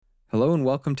Hello and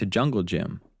welcome to Jungle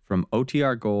Gym from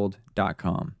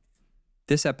OTRGold.com.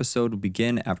 This episode will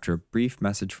begin after a brief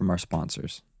message from our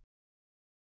sponsors.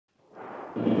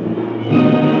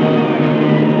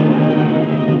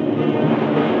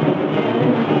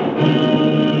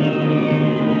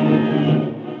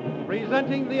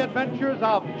 Presenting the adventures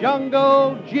of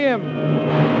Jungle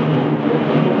Jim.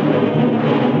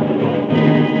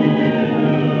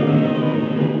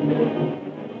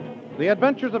 The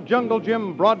adventures of Jungle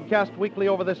Jim, broadcast weekly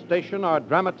over this station, are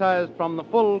dramatized from the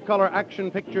full-color action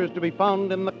pictures to be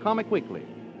found in the Comic Weekly,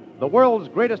 the world's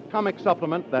greatest comic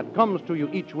supplement that comes to you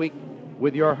each week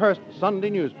with your Hearst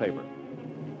Sunday newspaper.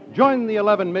 Join the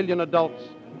 11 million adults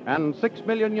and 6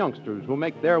 million youngsters who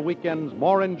make their weekends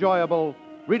more enjoyable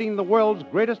reading the world's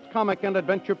greatest comic and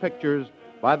adventure pictures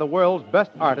by the world's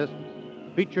best artists,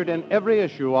 featured in every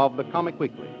issue of the Comic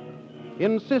Weekly.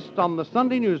 Insist on the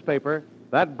Sunday newspaper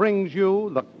that brings you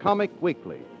the Comic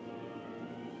Weekly.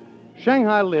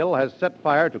 Shanghai Lil has set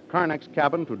fire to Karnak's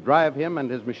cabin to drive him and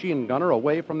his machine gunner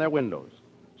away from their windows,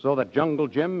 so that Jungle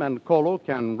Jim and Kolo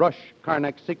can rush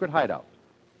Karnak's secret hideout.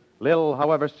 Lil,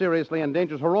 however, seriously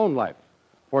endangers her own life,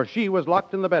 for she was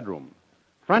locked in the bedroom.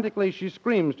 Frantically, she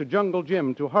screams to Jungle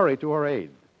Jim to hurry to her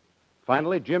aid.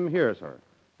 Finally, Jim hears her,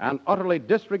 and utterly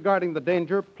disregarding the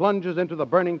danger, plunges into the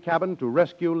burning cabin to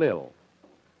rescue Lil.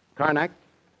 Karnak,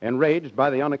 enraged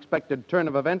by the unexpected turn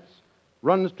of events,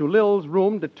 runs to Lil's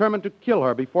room, determined to kill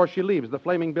her before she leaves the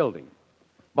flaming building.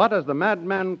 But as the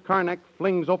madman Karnak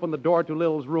flings open the door to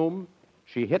Lil's room,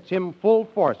 she hits him full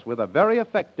force with a very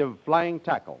effective flying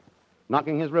tackle,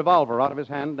 knocking his revolver out of his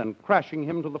hand and crashing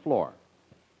him to the floor.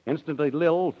 Instantly,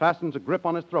 Lil fastens a grip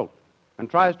on his throat and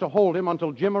tries to hold him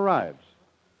until Jim arrives.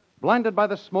 Blinded by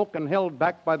the smoke and held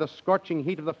back by the scorching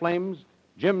heat of the flames,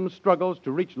 Jim struggles to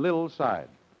reach Lil's side.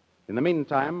 In the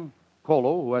meantime,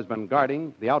 Kolo, who has been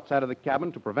guarding the outside of the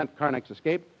cabin to prevent Karnak's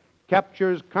escape,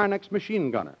 captures Karnak's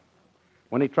machine gunner.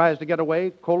 When he tries to get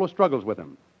away, Kolo struggles with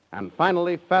him and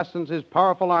finally fastens his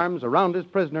powerful arms around his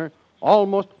prisoner,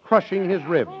 almost crushing his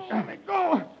ribs. Let me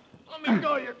go! Let me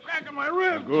go! You're cracking my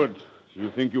ribs! Good.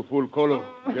 You think you fooled Kolo?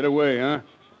 Get away, huh?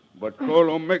 But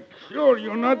Kolo, make sure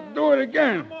you not do it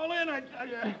again. I'm all in, I tell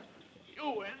you.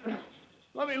 You win.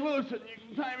 Let me loose and you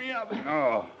can tie me up.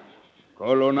 No.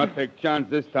 Kolo not take chance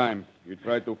this time. You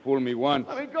tried to fool me once.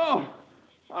 Let me go.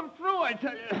 I'm through, I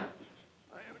tell you.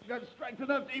 I haven't got strength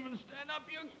enough to even stand up.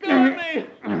 You're killing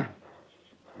me.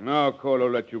 Now Kolo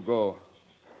let you go.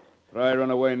 Try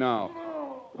run away now.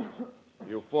 No.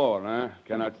 You fall, huh?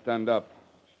 Cannot stand up.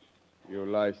 You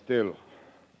lie still.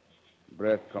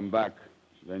 Breath come back.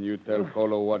 Then you tell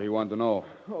Kolo what he want to know.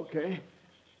 Okay.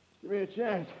 Give me a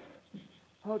chance.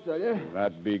 I'll tell you.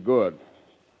 That be good.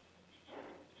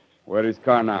 Where is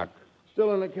Karnak?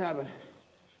 Still in the cabin.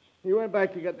 He went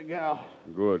back to get the gal.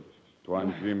 Good.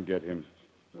 Tuan Jim get him.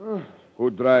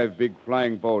 Who drive big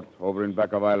flying boat over in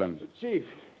back of island? The chief.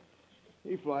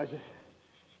 He flies it.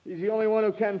 He's the only one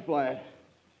who can fly it.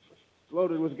 It's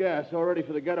loaded with gas, all ready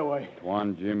for the getaway.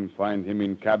 Tuan Jim find him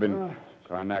in cabin.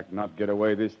 Karnak not get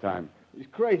away this time. He's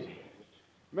crazy.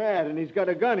 Mad, and he's got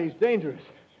a gun. He's dangerous.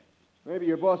 Maybe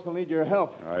your boss will need your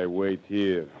help. I wait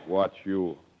here. Watch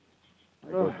you. I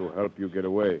go to help you get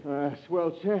away. Swell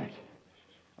chance.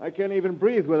 I can't even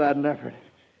breathe without an effort.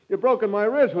 You've broken my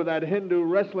ribs with that Hindu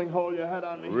wrestling hole you had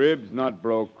on me. Ribs not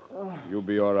broke. You'll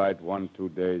be all right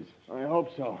 1-2 days. I hope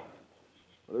so.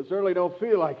 But it certainly don't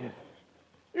feel like it.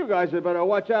 You guys had better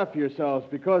watch out for yourselves,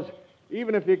 because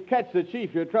even if you catch the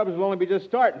chief, your troubles will only be just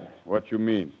starting. What you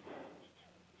mean?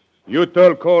 You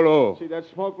tell Kolo. See that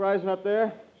smoke rising up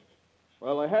there?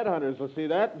 Well, the headhunters will see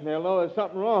that, and they'll know there's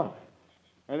something wrong.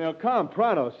 And they'll come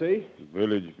pronto, see?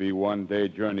 Village be 1-day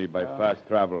journey by fast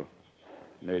travel.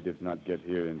 Natives not get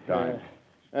here in time.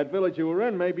 That village you were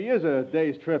in maybe is a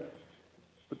day's trip.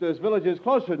 But there's villages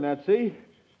closer than that, see?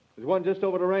 There's one just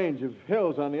over the range of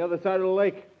hills on the other side of the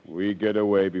lake. We get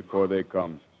away before they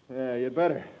come. Yeah, you'd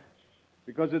better.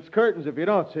 Because it's curtains if you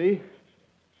don't, see?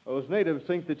 Those natives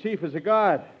think the chief is a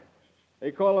god.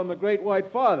 They call him the Great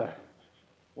White Father.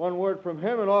 One word from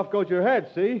him and off goes your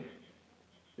head, see?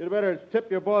 You'd better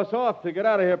tip your boss off to get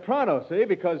out of here pronto, see?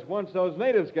 Because once those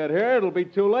natives get here, it'll be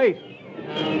too late.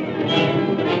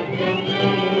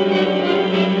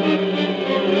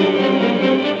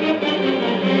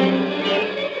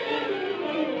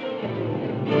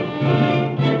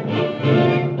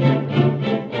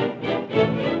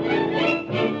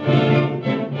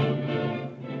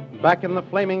 Back in the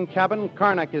flaming cabin,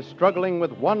 Karnak is struggling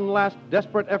with one last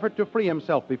desperate effort to free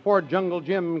himself before Jungle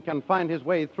Jim can find his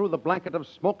way through the blanket of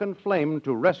smoke and flame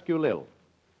to rescue Lil.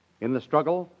 In the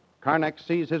struggle, Karnak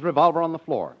sees his revolver on the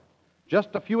floor. Just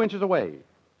a few inches away,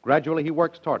 Gradually, he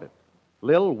works toward it.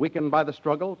 Lil, weakened by the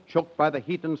struggle, choked by the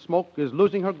heat and smoke, is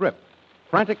losing her grip.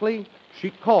 Frantically,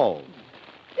 she calls.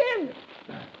 Jim!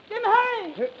 Jim,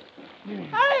 hurry!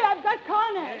 Hurry, I've got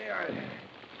Karnak.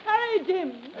 Hurry,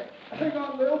 Jim. Hang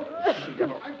on, Lil.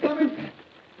 I'm coming.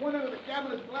 One end of the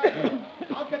cabin is black.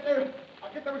 I'll get there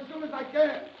as soon as I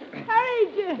can. Hurry,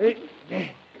 Jim.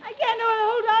 I can't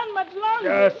hold on much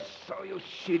longer. Just so, you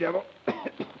she-devil.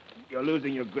 You're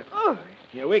losing your grip.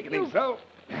 You're weakening so.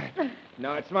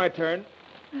 Now it's my turn.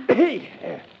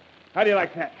 Hey, how do you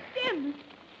like that? Jim!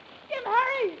 Jim,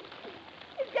 hurry!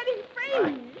 He's getting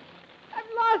free.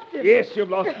 I've lost him. Yes, you've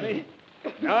lost me.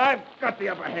 Now I've got the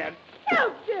upper hand.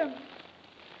 Help, Jim!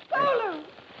 Kolu!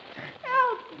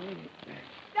 Help!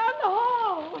 Down the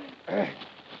hall!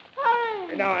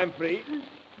 Hurry! Now I'm free.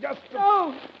 Just a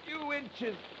No! few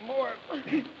inches more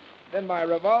than my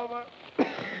revolver.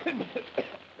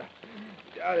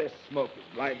 This smoke is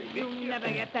blinding me. You'll never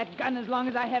get that gun as long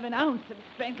as I have an ounce of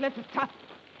strength left. It's tough.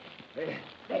 There.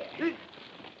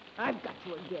 I've got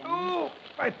you again. Oh,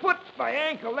 my foot, my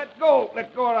ankle. Let go.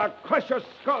 Let go or I'll crush your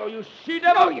skull, you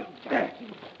she-devil. No, you don't. You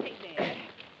stay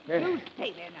there. You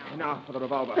stay there now. Now for the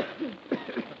revolver.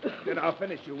 Then I'll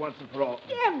finish you once and for all.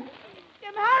 Jim!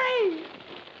 Jim, hurry!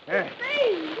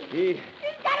 Free!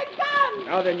 He's got a gun!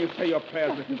 Now then, you say your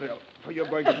prayers, Mr. Bill, for you're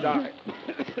going to die.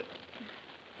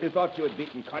 You thought you had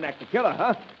beaten Karnak the killer,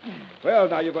 huh? Well,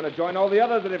 now you're going to join all the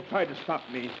others that have tried to stop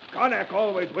me. Karnak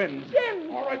always wins.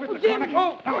 Jim! All right, Mr. Jim. Karnak.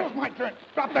 Oh, now it's my turn.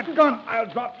 Drop that gun.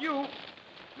 I'll drop you.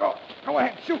 Go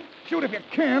ahead. Shoot if you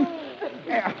can.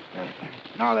 Yeah.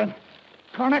 Now then,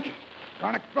 Karnak,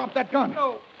 drop that gun.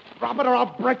 No. Drop it or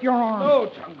I'll break your arm.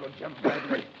 No, Jungle Jim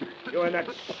Bradley. You and that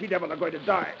she-devil are going to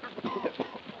die.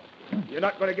 You're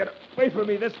not going to get away from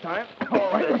me this time.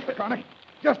 All right, Mr. Karnak.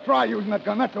 Just try using that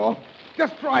gun, that's all.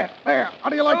 Just try it. There. How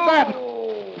do you like that?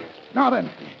 Now then,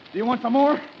 do you want some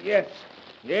more? Yes.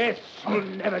 You'll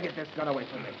never get this gun away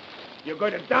from me. You're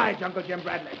going to die, Jungle Jim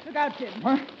Bradley. Look out, Jim.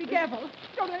 Huh? Be careful.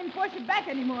 Don't let him push you back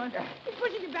anymore. He's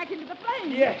pushing you back into the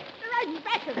flames. Yeah. They're right in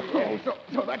back of you. Oh,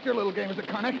 so that's your little game, is it,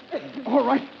 Karnak? All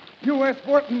right. You asked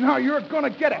for it, and now you're going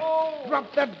to get it. Oh.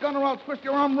 Drop that gun or I'll twist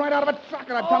your arm right out of its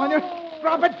socket, I'm telling you.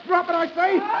 Drop it, I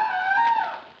say.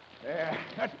 There,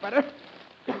 that's better.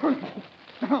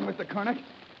 Now, Mr. Karnak,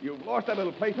 you've lost that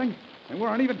little plaything, and we're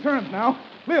on even terms now.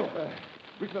 Lil,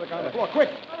 reach for the guy on the floor, quick.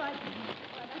 All right.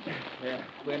 Yeah,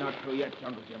 we're not through yet,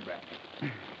 Jungle Jim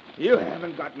Bradley. You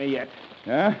haven't got me yet.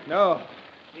 Yeah? No.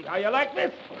 See how you like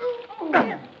this? Oh,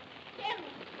 Jim!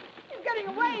 He's getting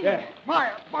away. Yeah.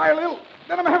 Fire, Lil.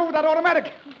 Let him have it with that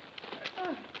automatic.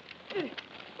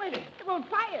 Wait, it won't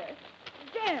fire.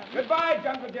 Jim! Goodbye,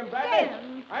 Jungle Jim Bradley.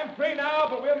 Jim. I'm free now,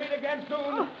 but we'll meet again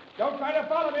soon. Don't try to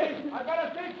follow me. I've got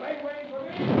a seaplane waiting for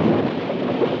me.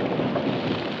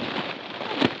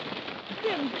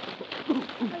 Jim!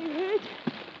 Are you hurt?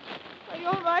 Are you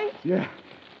all right? Yeah.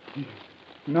 He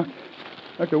knocked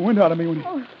the wind out of me when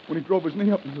he drove his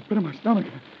knee up in the pit of my stomach.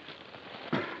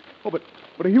 Oh, but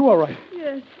are you all right?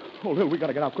 Yes. Oh, Lil, we got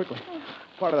to get out quickly.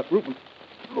 Part of that roof and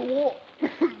the wall.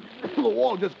 The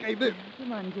wall just caved in.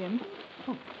 Come on, Jim.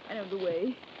 I know the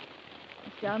way.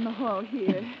 It's down the hall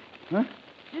here. Huh?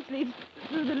 This leads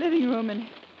through the living room and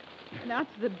out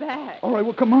to the back. All right,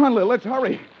 well, come on, Lil. Let's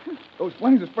hurry. Those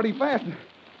flames are spreading fast.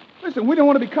 Listen, we don't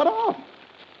want to be cut off.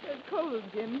 There's cold,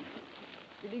 Jim.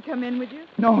 Did he come in with you?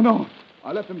 No.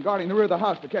 I left him guarding the rear of the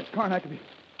house to catch Karnak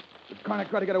if Karnak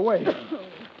tried to get away.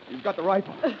 He's got the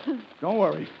rifle. Don't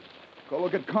worry. Go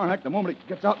look at Karnak the moment he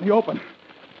gets out in the open.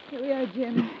 Here we are,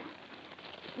 Jim.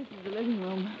 This is the living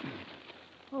room.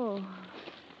 Oh,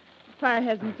 the fire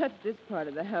hasn't touched this part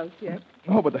of the house yet.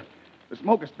 No, but the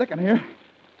smoke is thick in here.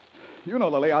 You know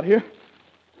the layout here.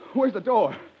 Where's the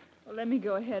door? Well, let me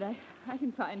go ahead. I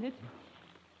can find it.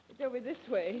 It's over this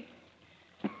way.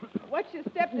 Watch your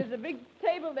step. There's a big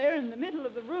table there in the middle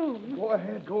of the room.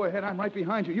 Go ahead. I'm right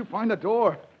behind you. You find the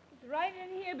door. It's right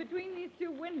in here between these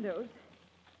two windows.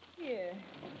 Here.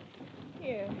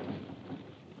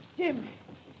 Jim.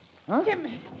 Huh?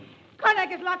 Jim. Karnak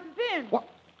has locked us in. What?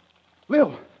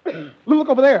 Lil, look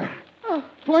over there. Oh.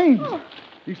 Flames. Oh.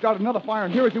 He started another fire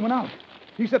in here as he went out.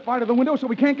 He set fire to the window so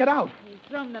we can't get out. He's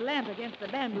thrown the lamp against the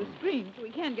bamboo screen so we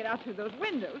can't get out through those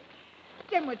windows.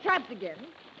 Jim, we're trapped again.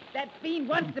 That fiend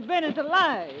wants to burn us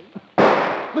alive.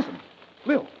 Listen,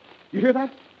 Lil, you hear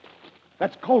that?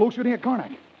 That's Kolu shooting at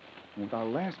Karnak. And with our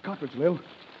last cartridge, Lil.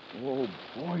 Oh,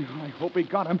 boy, I hope he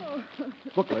got him.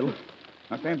 Look, Lil.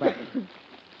 Now stand back.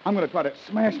 I'm going to try to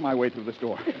smash my way through this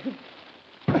door.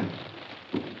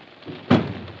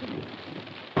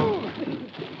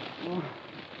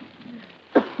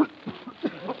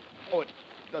 Oh, it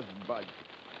doesn't budge.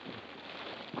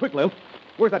 quick, Lil.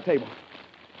 Where's that table?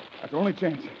 That's our only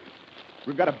chance.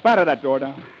 We've got to batter that door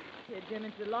down. Here, Jim,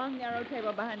 it's the long, narrow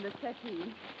table behind the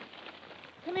settee.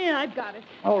 Come here, I've got it.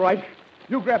 All right.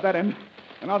 You grab that end,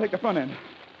 and I'll take the front end.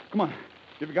 Come on.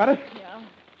 Have you got it? Yeah.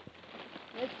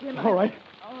 Yes, Jim. All right.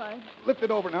 All right. Lift it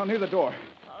over now near the door.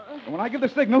 All right. And when I give the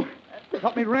signal,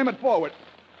 help me ram it forward.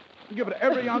 Give it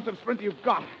every ounce of strength you've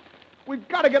got. We've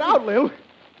got to get out, Lil.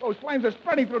 Those flames are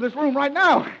spreading through this room right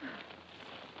now.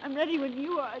 I'm ready when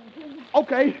you are, Jim.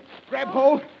 Okay. Grab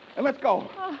hold, and let's go.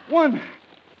 1,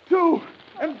 2,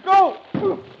 and go!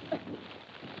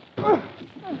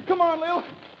 Come on, Lil.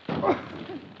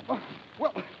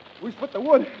 Well, we split the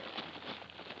wood.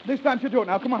 This time she'll do it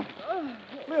now. Come on.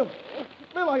 Lil.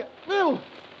 Lil!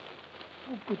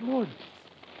 Oh, good Lord.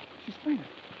 She's fainted.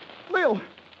 Lil!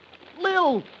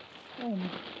 Oh,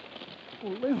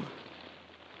 Lil.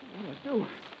 What do I do?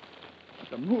 I have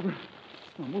to move her.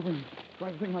 I'll move her and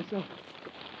try the thing myself.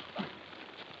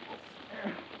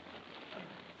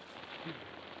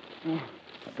 Oh,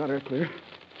 I got her clear.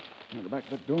 Now go back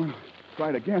to that door and try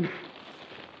it again.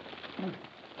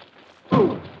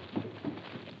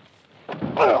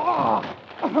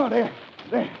 Oh, there,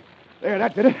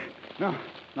 that did it.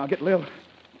 Now get Lil.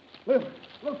 Lil,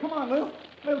 come on, Lil.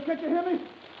 Lil, can't you hear me?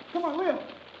 Come on, Lil.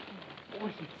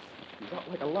 Boy, she's out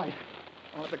like a light.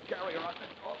 I'll have to carry her out there.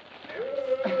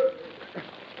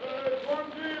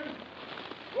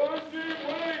 One Jim,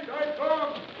 wait, I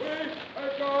come.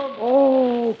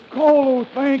 Oh, Colo,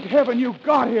 thank heaven you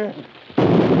got here.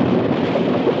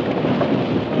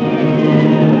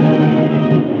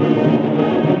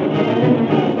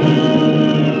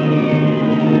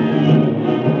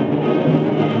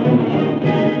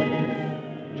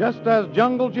 Just as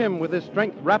Jungle Jim, with his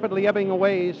strength rapidly ebbing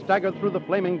away, staggered through the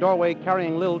flaming doorway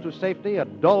carrying Lil to safety, a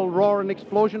dull roar and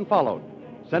explosion followed,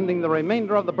 sending the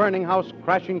remainder of the burning house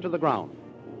crashing to the ground.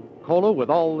 Kolo, with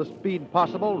all the speed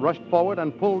possible, rushed forward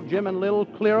and pulled Jim and Lil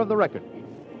clear of the wreckage.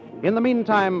 In the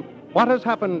meantime, what has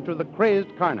happened to the crazed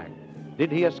Karnak?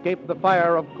 Did he escape the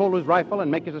fire of Kolo's rifle and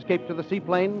make his escape to the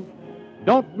seaplane?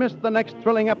 Don't miss the next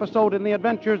thrilling episode in the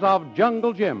adventures of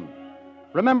Jungle Jim.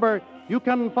 Remember, you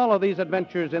can follow these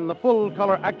adventures in the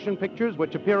full-color action pictures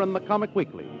which appear in the Comic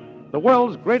Weekly, the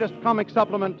world's greatest comic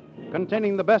supplement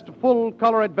containing the best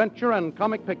full-color adventure and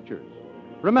comic pictures.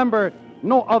 Remember,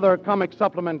 no other comic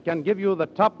supplement can give you the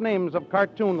top names of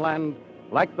Cartoonland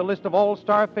like the list of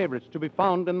all-star favorites to be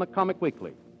found in the Comic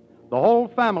Weekly. The whole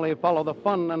family follow the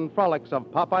fun and frolics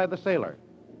of Popeye the Sailor,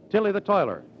 Tilly the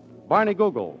Toiler, Barney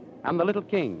Google, and the Little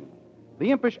King,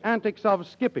 the impish antics of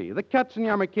Skippy, the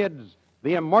Katzenjammer Kids,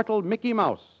 the immortal Mickey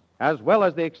Mouse, as well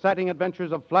as the exciting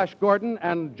adventures of Flash Gordon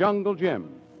and Jungle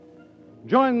Jim.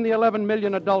 Join the 11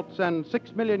 million adults and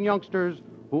 6 million youngsters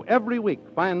who every week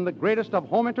find the greatest of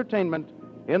home entertainment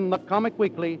in the Comic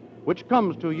Weekly, which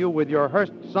comes to you with your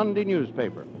Hearst Sunday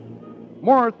newspaper.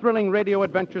 More thrilling radio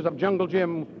adventures of Jungle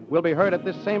Jim will be heard at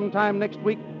this same time next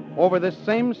week over this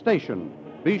same station.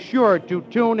 Be sure to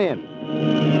tune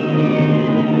in.